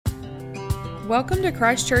Welcome to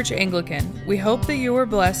Christ Church Anglican. We hope that you were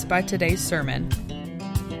blessed by today's sermon.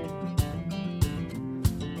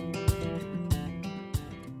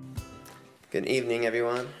 Good evening,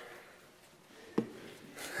 everyone.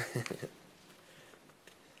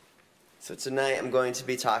 So tonight I'm going to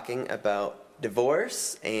be talking about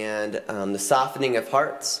divorce and the softening of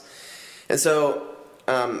hearts. And so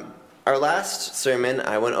our last sermon,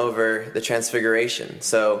 I went over the Transfiguration.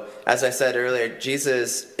 So as I said earlier,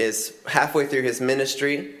 Jesus is halfway through his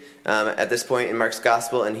ministry at this point in Mark's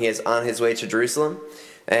Gospel, and he is on his way to Jerusalem.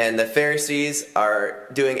 And the Pharisees are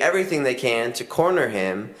doing everything they can to corner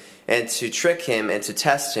him and to trick him and to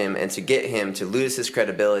test him and to get him to lose his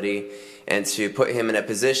credibility and to put him in a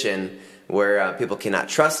position where people cannot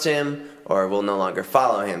trust him or will no longer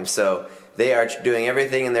follow him. So they are doing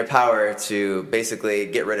everything in their power to basically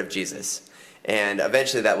get rid of Jesus. And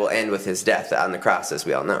eventually that will end with his death on the cross, as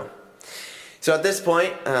we all know. So at this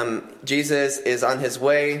point, Jesus is on his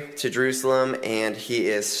way to Jerusalem, and he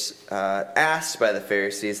is asked by the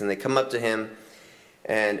Pharisees, and they come up to him,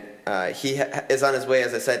 and he is on his way,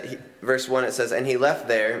 as I said. Verse 1, it says, "And he left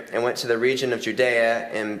there and went to the region of Judea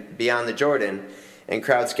and beyond the Jordan, and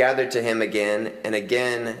crowds gathered to him again, and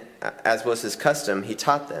again, as was his custom, he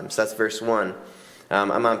taught them." So that's verse 1.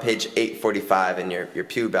 I'm on page 845 in your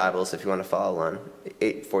Pew Bibles if you want to follow along,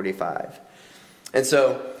 845. And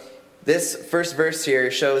so this first verse here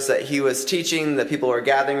shows that he was teaching, the people were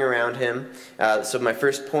gathering around him. So my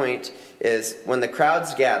first point is, when the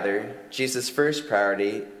crowds gather, Jesus' first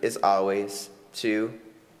priority is always to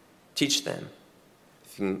teach them.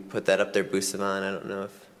 If you can put that up there, Busavan, I don't know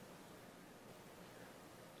if...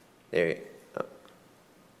 There you go. Oh.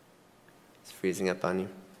 It's freezing up on you.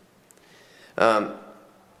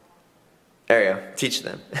 There you go. Teach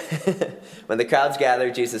them. When the crowds gather,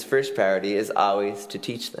 Jesus' first priority is always to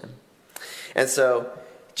teach them. And so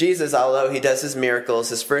Jesus, although he does his miracles,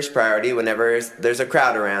 his first priority whenever there's a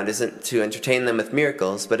crowd around isn't to entertain them with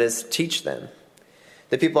miracles, but is teach them.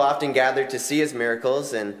 The people often gather to see his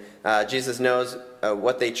miracles, and Jesus knows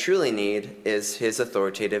what they truly need is his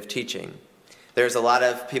authoritative teaching. There's a lot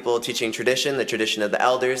of people teaching tradition, the tradition of the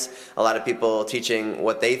elders, a lot of people teaching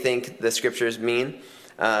what they think the scriptures mean,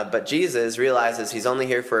 but Jesus realizes he's only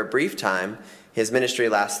here for a brief time. His ministry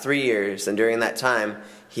lasts 3 years, and during that time,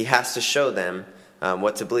 he has to show them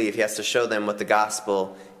what to believe. He has to show them what the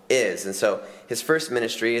gospel is. And so his first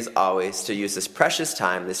ministry is always to use this precious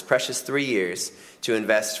time, this precious 3 years, to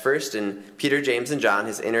invest first in Peter, James, and John,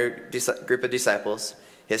 his inner group of disciples,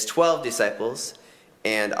 his 12 disciples,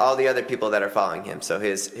 and all the other people that are following him. So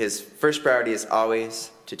his first priority is always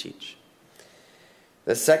to teach.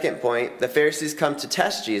 The second point, the Pharisees come to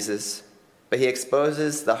test Jesus, but he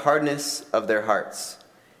exposes the hardness of their hearts.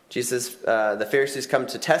 The Pharisees come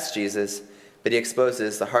to test Jesus, but he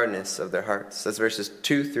exposes the hardness of their hearts. That's verses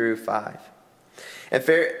 2 through 5.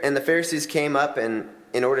 And the Pharisees came up and,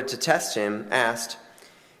 in order to test him, asked,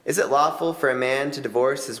 "Is it lawful for a man to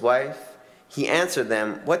divorce his wife?" He answered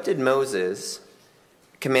them, "What did Moses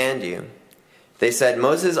command you?" They said,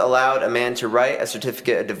 "Moses allowed a man to write a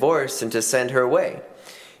certificate of divorce and to send her away."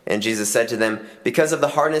 And Jesus said to them, "Because of the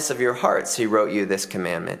hardness of your hearts, he wrote you this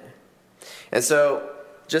commandment." And so,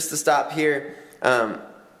 just to stop here,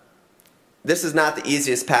 this is not the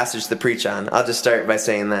easiest passage to preach on. I'll just start by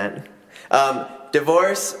saying that.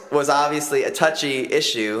 Divorce was obviously a touchy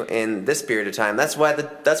issue in this period of time. That's why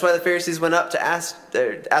the Pharisees went up to ask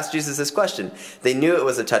Jesus this question. They knew it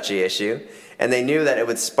was a touchy issue, and they knew that it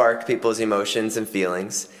would spark people's emotions and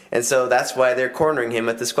feelings. And so that's why they're cornering him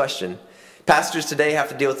with this question. Pastors today have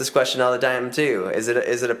to deal with this question all the time too. Is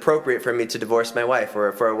it appropriate for me to divorce my wife,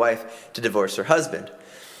 or for a wife to divorce her husband?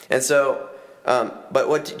 And so, but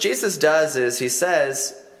what Jesus does is he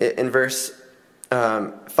says in verse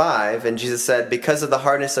 5, and Jesus said, "Because of the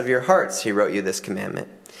hardness of your hearts, he wrote you this commandment."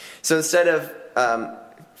 So instead of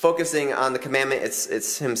focusing on the commandment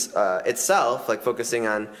itself, like focusing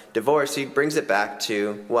on divorce, he brings it back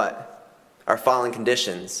to what? Our fallen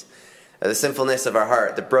conditions, the sinfulness of our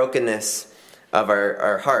heart, the brokenness of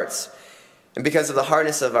our hearts. And because of the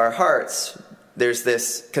hardness of our hearts, there's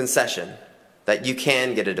this concession that you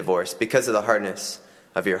can get a divorce because of the hardness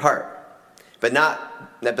of your heart. But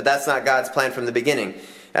that's not God's plan from the beginning,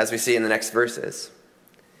 as we see in the next verses.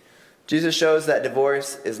 Jesus shows that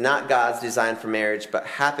divorce is not God's design for marriage, but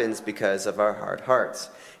happens because of our hard hearts.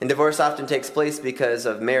 And divorce often takes place because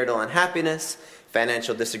of marital unhappiness,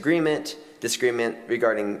 financial disagreement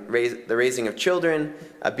regarding the raising of children,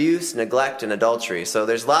 abuse, neglect, and adultery. So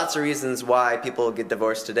there's lots of reasons why people get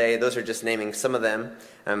divorced today. Those are just naming some of them.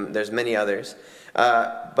 There's many others.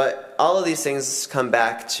 But all of these things come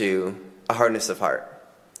back to a hardness of heart.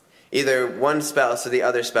 Either one spouse or the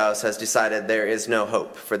other spouse has decided there is no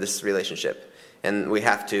hope for this relationship, and we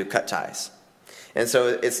have to cut ties. And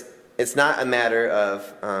so it's not a matter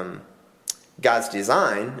of God's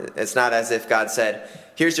design. It's not as if God said,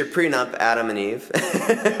 here's your prenup, Adam and Eve.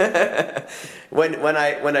 When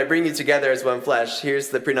I bring you together as one flesh, here's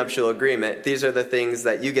the prenuptial agreement. These are the things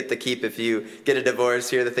that you get to keep if you get a divorce.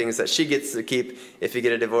 Here are the things that she gets to keep if you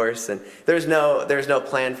get a divorce. And there's no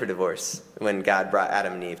plan for divorce when God brought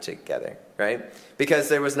Adam and Eve together, right? Because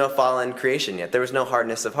there was no fallen creation yet. There was no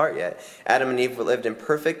hardness of heart yet. Adam and Eve lived in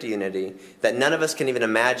perfect unity that none of us can even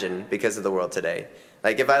imagine because of the world today.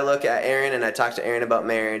 Like if I look at Aaron and I talk to Aaron about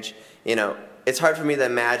marriage, it's hard for me to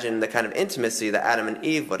imagine the kind of intimacy that Adam and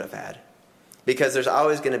Eve would have had. Because there's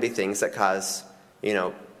always going to be things that cause,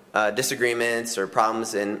 disagreements or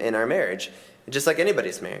problems in our marriage, just like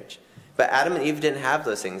anybody's marriage. But Adam and Eve didn't have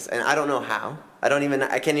those things, and I don't know how. I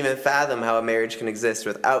can't even fathom how a marriage can exist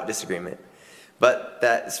without disagreement. But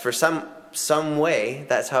that's for some way,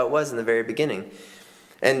 that's how it was in the very beginning.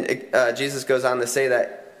 And Jesus goes on to say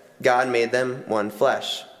that God made them one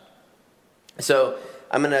flesh. So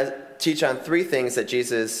I'm going to teach on three things that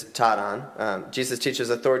Jesus taught on. Jesus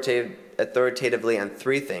teaches authoritatively on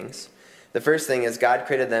three things. The first thing is God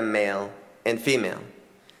created them male and female.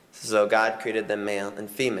 So God created them male and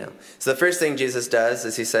female. So the first thing Jesus does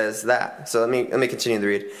is he says that. So let me continue to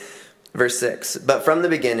read. Verse 6. But from the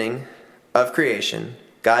beginning of creation,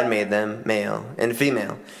 God made them male and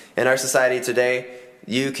female. In our society today,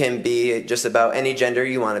 you can be just about any gender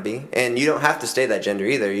you want to be, and you don't have to stay that gender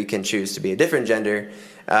either. You can choose to be a different gender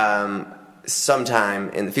sometime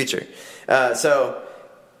in the future. So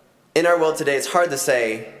in our world today, it's hard to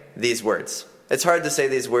say these words. It's hard to say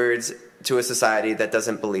these words to a society that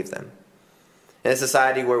doesn't believe them. In a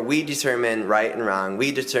society where we determine right and wrong,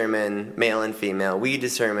 we determine male and female, we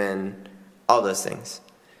determine all those things.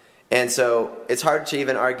 And so it's hard to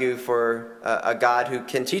even argue for a God who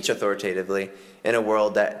can teach authoritatively in a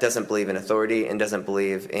world that doesn't believe in authority and doesn't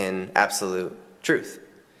believe in absolute truth.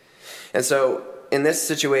 And so in this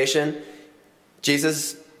situation,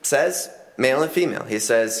 Jesus says male and female. He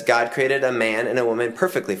says God created a man and a woman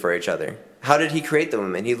perfectly for each other. How did he create the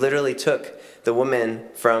woman? He literally took the woman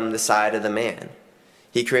from the side of the man.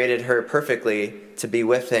 He created her perfectly to be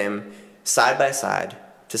with him side by side,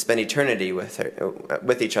 to spend eternity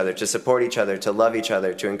with each other, to support each other, to love each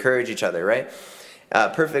other, to encourage each other, right?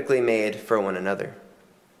 Perfectly made for one another.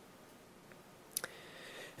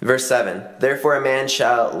 Verse 7, therefore a man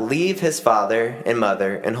shall leave his father and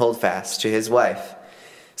mother and hold fast to his wife.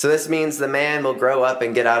 So this means the man will grow up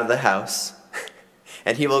and get out of the house,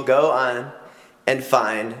 and he will go on and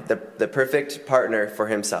find the perfect partner for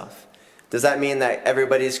himself. Does that mean that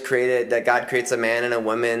everybody's created, that God creates a man and a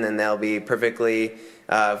woman and they'll be perfectly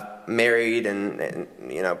married and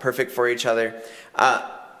perfect for each other?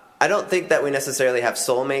 I don't think that we necessarily have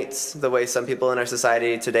soulmates the way some people in our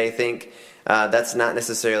society today think. That's not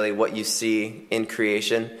necessarily what you see in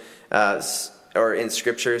creation or in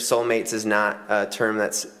Scripture. Soulmates is not a term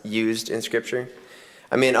that's used in Scripture.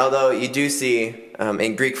 I mean, although you do see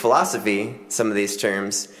in Greek philosophy some of these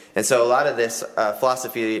terms, and so a lot of this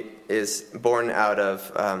philosophy is born out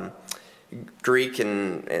of Greek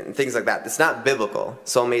and things like that. It's not biblical.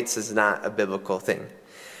 Soulmates is not a biblical thing.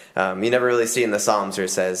 You never really see in the Psalms where it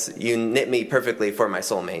says, you knit me perfectly for my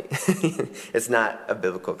soulmate. It's not a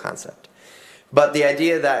biblical concept. But the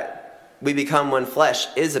idea that we become one flesh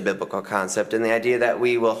is a biblical concept, and the idea that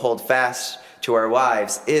we will hold fast to our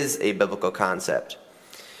wives is a biblical concept.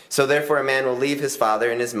 So therefore a man will leave his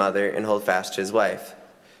father and his mother and hold fast to his wife.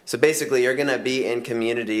 So basically you're going to be in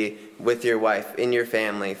community with your wife, in your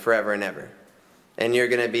family, forever and ever. And you're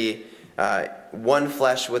going to be one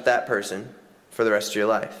flesh with that person for the rest of your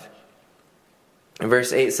life. And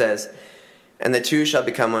verse 8 says, and the two shall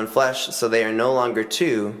become one flesh, so they are no longer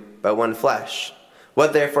two, but one flesh.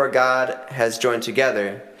 What therefore God has joined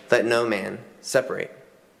together, let no man separate.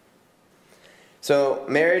 So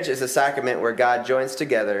marriage is a sacrament where God joins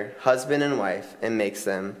together husband and wife and makes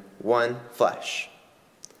them one flesh.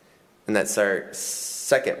 And that's our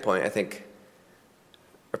second point. I think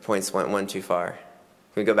our points went one too far.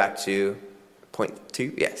 Can we go back to point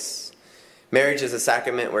 2? Yes. Marriage is a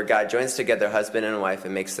sacrament where God joins together husband and wife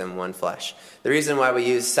and makes them one flesh. The reason why we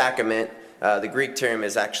use sacrament, the Greek term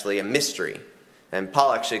is actually a mystery. And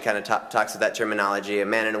Paul actually kind of talks with that terminology. A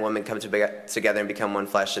man and a woman come together and become one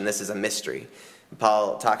flesh, and this is a mystery.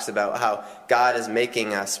 Paul talks about how God is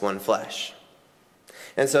making us one flesh.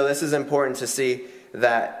 And so this is important to see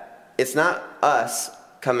that it's not us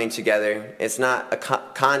coming together. It's not a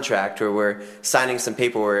contract where we're signing some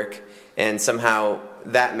paperwork and somehow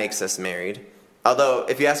that makes us married. Although,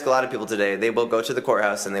 if you ask a lot of people today, they will go to the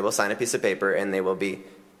courthouse and they will sign a piece of paper and they will be,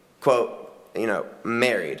 quote,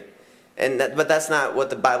 married. But that's not what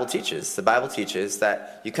the Bible teaches. The Bible teaches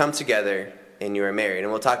that you come together and you are married.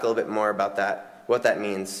 And we'll talk a little bit more about that, what that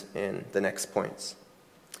means in the next points.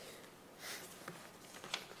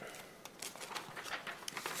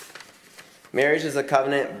 Marriage is a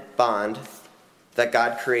covenant bond that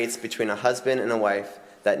God creates between a husband and a wife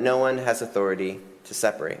that no one has authority to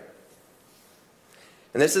separate.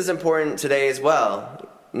 And this is important today as well.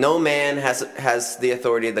 No man has the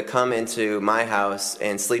authority to come into my house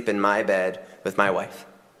and sleep in my bed with my wife.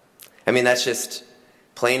 I mean, that's just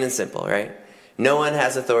plain and simple, right? No one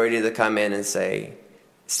has authority to come in and say,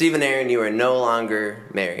 Steve and Aaron, you are no longer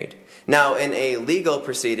married. Now, in a legal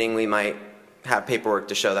proceeding, we might have paperwork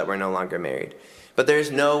to show that we're no longer married. But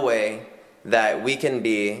there's no way that we can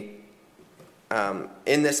be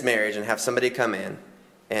in this marriage and have somebody come in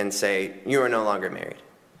and say, you are no longer married.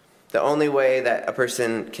 The only way that a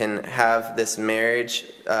person can have this marriage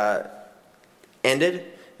ended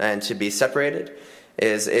and to be separated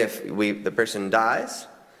is if the person dies,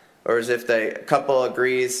 or as if the couple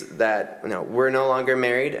agrees that we're no longer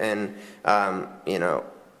married, and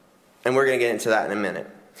and we're going to get into that in a minute.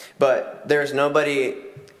 But there's nobody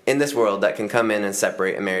in this world that can come in and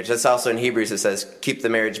separate a marriage. That's also in Hebrews. It says, keep the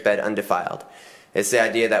marriage bed undefiled. It's the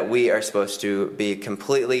idea that we are supposed to be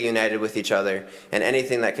completely united with each other, and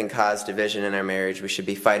anything that can cause division in our marriage, we should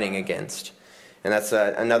be fighting against. And that's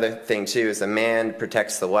another thing, too, is the man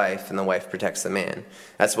protects the wife, and the wife protects the man.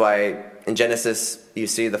 That's why in Genesis, you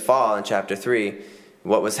see the fall in chapter 3.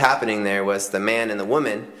 What was happening there was the man and the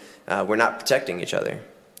woman were not protecting each other.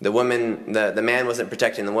 The man wasn't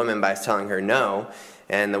protecting the woman by telling her no,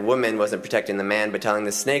 and the woman wasn't protecting the man by telling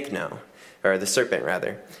the snake no, or the serpent,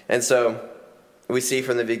 rather. And so we see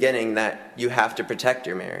from the beginning that you have to protect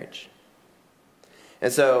your marriage.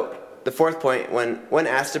 And so the fourth point, when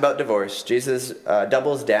asked about divorce, Jesus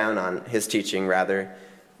doubles down on his teaching rather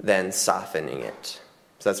than softening it.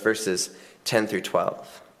 So that's verses 10 through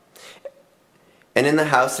 12. And in the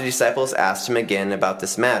house the disciples asked him again about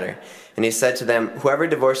this matter. And he said to them, whoever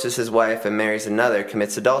divorces his wife and marries another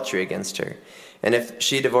commits adultery against her. And if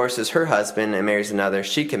she divorces her husband and marries another,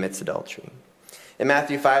 she commits adultery. In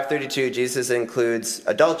Matthew 5:32, Jesus includes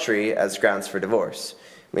adultery as grounds for divorce.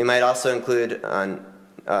 We might also include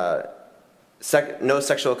no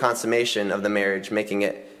sexual consummation of the marriage, making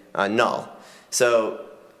it null. So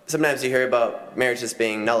sometimes you hear about marriages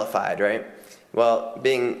being nullified, right? Well,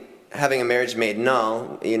 having a marriage made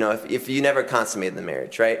null, if you never consummated the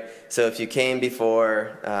marriage, right? So if you came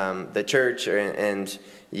before the church and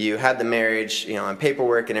you had the marriage, on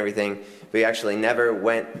paperwork and everything, but you actually never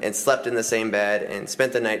went and slept in the same bed and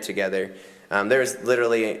spent the night together. There's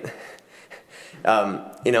literally,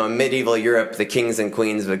 in medieval Europe, the kings and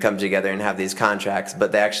queens would come together and have these contracts,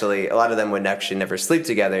 but a lot of them would actually never sleep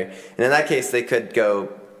together. And in that case, they could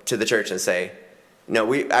go to the church and say, no,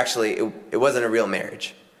 it wasn't a real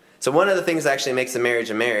marriage. So one of the things that actually makes a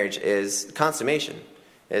marriage is consummation.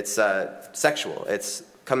 It's sexual. It's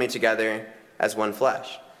coming together as one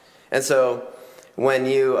flesh. And so when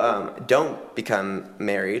you don't become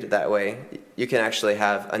married that way, you can actually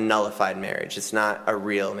have a nullified marriage. It's not a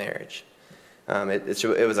real marriage.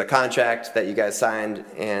 It was a contract that you guys signed,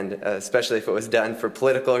 and especially if it was done for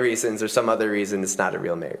political reasons or some other reason, it's not a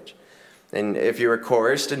real marriage. And if you were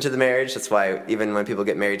coerced into the marriage, that's why even when people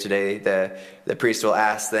get married today, the priest will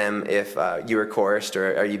ask them if you were coerced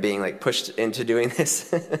or are you being pushed into doing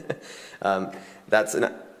this.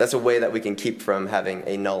 That's a way that we can keep from having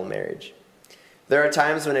a null marriage. There are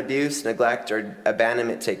times when abuse, neglect, or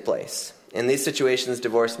abandonment take place. In these situations,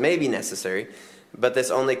 divorce may be necessary, but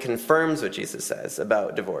this only confirms what Jesus says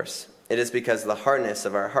about divorce. It is because of the hardness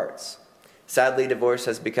of our hearts. Sadly, divorce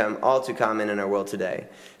has become all too common in our world today.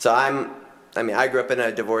 So I grew up in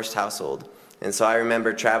a divorced household, and so I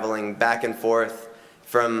remember traveling back and forth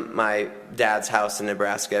from my dad's house in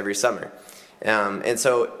Nebraska every summer. And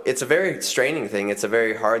so it's a very straining thing. It's a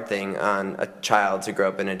very hard thing on a child to grow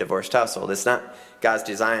up in a divorced household. It's not God's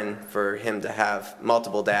design for him to have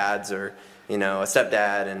multiple dads or, a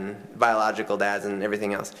stepdad and biological dads and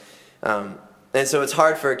everything else. And so it's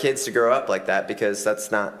hard for kids to grow up like that because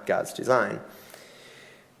that's not God's design.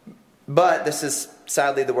 But this is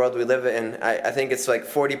sadly the world we live in. I think it's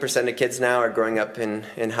 40% of kids now are growing up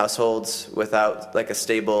in households without a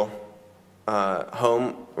stable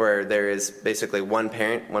home where there is basically one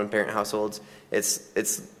parent households.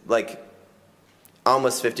 It's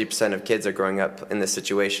almost 50% of kids are growing up in this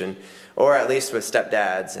situation, or at least with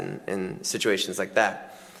stepdads and situations like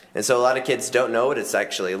that. And so a lot of kids don't know what it's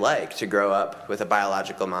actually like to grow up with a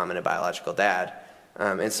biological mom and a biological dad.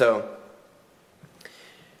 And so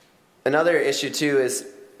another issue, too, is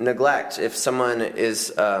neglect. If someone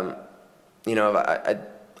is, a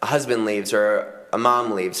husband leaves or a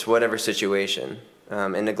mom leaves, whatever situation,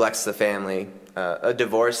 and neglects the family, a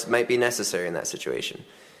divorce might be necessary in that situation.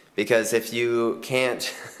 Because if you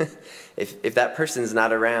can't, if that person's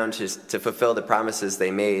not around to fulfill the promises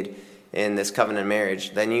they made in this covenant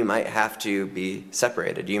marriage, then you might have to be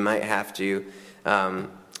separated. You might have to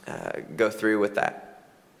go through with that.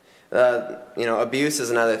 Abuse is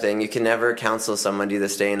another thing. You can never counsel somebody to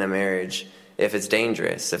stay in a marriage if it's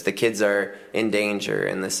dangerous, if the kids are in danger,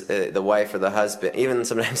 and the wife or the husband, even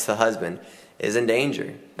sometimes the husband, is in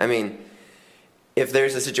danger. I mean, if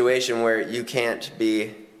there's a situation where you can't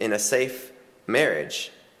be in a safe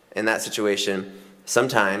marriage, in that situation,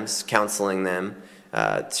 sometimes counseling them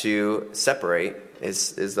to separate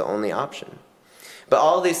is the only option. But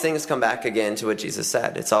all these things come back again to what Jesus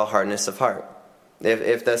said. It's all hardness of heart.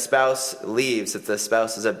 If the spouse leaves, if the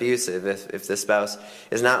spouse is abusive, if the spouse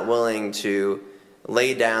is not willing to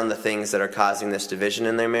lay down the things that are causing this division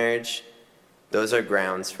in their marriage, those are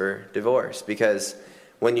grounds for divorce. Because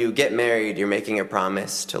when you get married, you're making a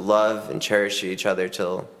promise to love and cherish each other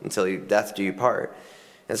until death do you part.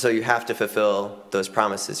 And so you have to fulfill those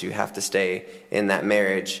promises. You have to stay in that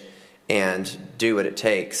marriage and do what it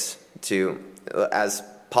takes to, as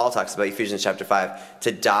Paul talks about Ephesians chapter 5,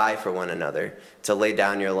 to die for one another, to lay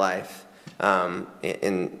down your life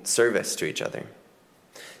in service to each other.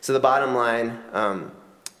 So the bottom line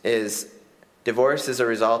is divorce is a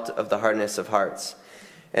result of the hardness of hearts.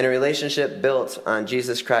 And a relationship built on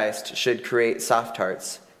Jesus Christ should create soft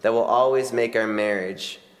hearts that will always make our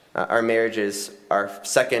marriages our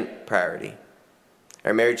second priority.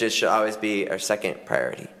 Our marriages should always be our second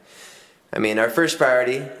priority. I mean, our first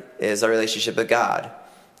priority is our relationship with God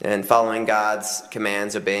and following God's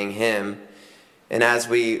commands, obeying Him. And as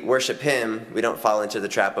we worship Him, we don't fall into the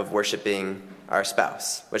trap of worshiping our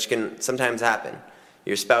spouse, which can sometimes happen.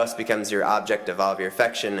 Your spouse becomes your object of all of your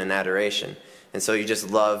affection and adoration. And so you just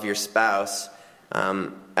love your spouse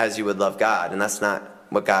as you would love God. And that's not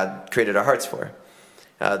what God created our hearts for.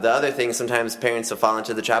 The other thing, sometimes parents will fall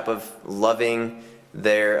into the trap of loving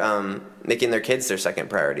making their kids their second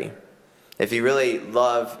priority. If you really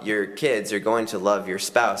love your kids, you're going to love your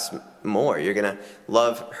spouse more. You're going to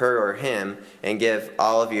love her or him and give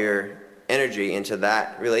all of your energy into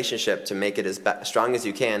that relationship to make it as strong as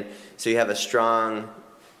you can, so you have a strong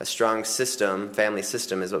system. Family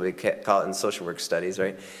system is what we call it in social work studies,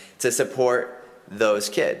 right? To support those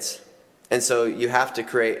kids. And so you have to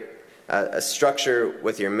create a structure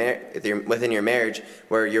within your marriage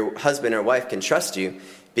where your husband or wife can trust you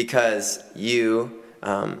because you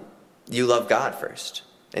love God first.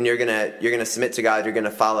 And you're gonna submit to God, you're gonna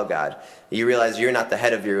follow God. You realize you're not the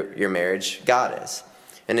head of your marriage, God is.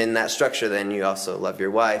 And in that structure, then you also love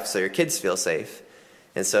your wife, so your kids feel safe.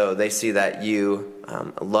 And so they see that you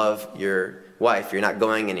love your wife. You're not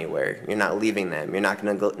going anywhere. You're not leaving them. You're not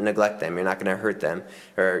going to neglect them. You're not going to hurt them.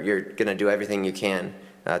 Or you're going to do everything you can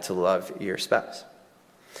to love your spouse.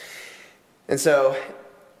 And so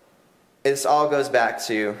this all goes back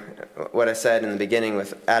to what I said in the beginning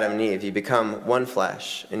with Adam and Eve. You become one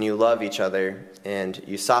flesh, and you love each other, and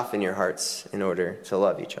you soften your hearts in order to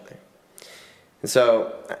love each other. And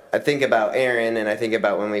so I think about Aaron, and I think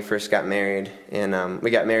about when we first got married, and we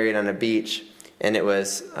got married on a beach, and it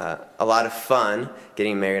was a lot of fun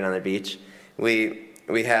getting married on the beach. We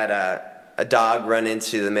had a dog run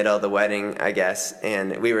into the middle of the wedding, I guess,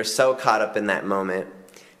 and we were so caught up in that moment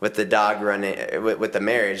with the dog running, with the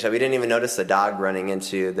marriage, that we didn't even notice the dog running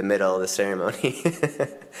into the middle of the ceremony.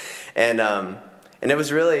 And it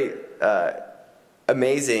was really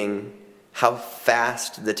amazing how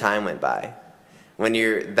fast the time went by when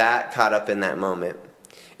you're that caught up in that moment.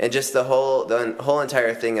 And just the whole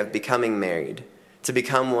entire thing of becoming married, to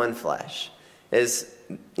become one flesh, is,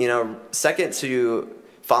 second to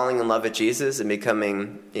falling in love with Jesus and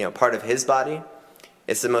becoming, part of His body.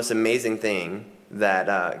 It's the most amazing thing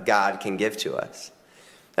that God can give to us.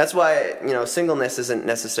 That's why, singleness isn't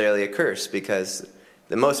necessarily a curse, because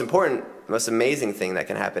the most important, most amazing thing that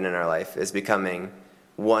can happen in our life is becoming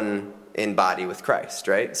one in body with Christ,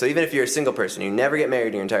 right? So even if you're a single person, you never get married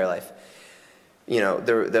in your entire life,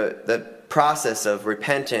 the process of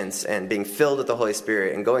repentance and being filled with the Holy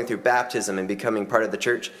Spirit and going through baptism and becoming part of the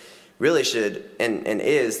church really should and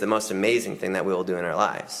is the most amazing thing that we will do in our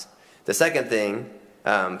lives. The second thing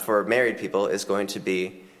for married people is going to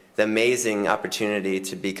be the amazing opportunity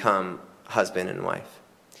to become husband and wife.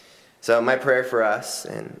 So my prayer for us,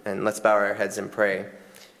 and let's bow our heads and pray,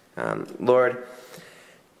 Lord,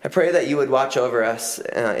 I pray that you would watch over us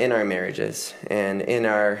in our marriages and in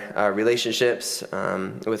our relationships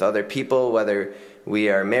with other people, whether we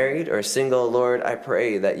are married or single. Lord, I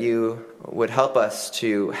pray that you would help us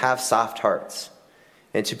to have soft hearts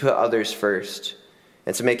and to put others first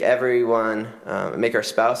and to make make our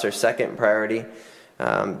spouse our second priority,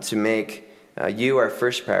 to make you our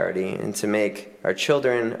first priority, and to make our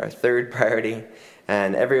children our third priority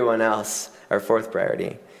and everyone else our fourth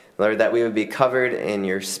priority. Lord, that we would be covered in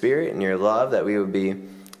your Spirit and your love, that we would be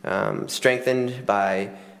strengthened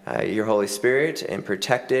by your Holy Spirit and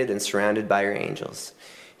protected and surrounded by your angels.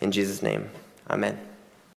 In Jesus' name, amen.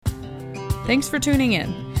 Thanks for tuning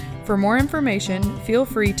in. For more information, feel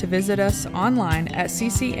free to visit us online at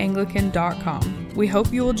ccanglican.com. We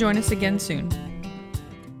hope you will join us again soon.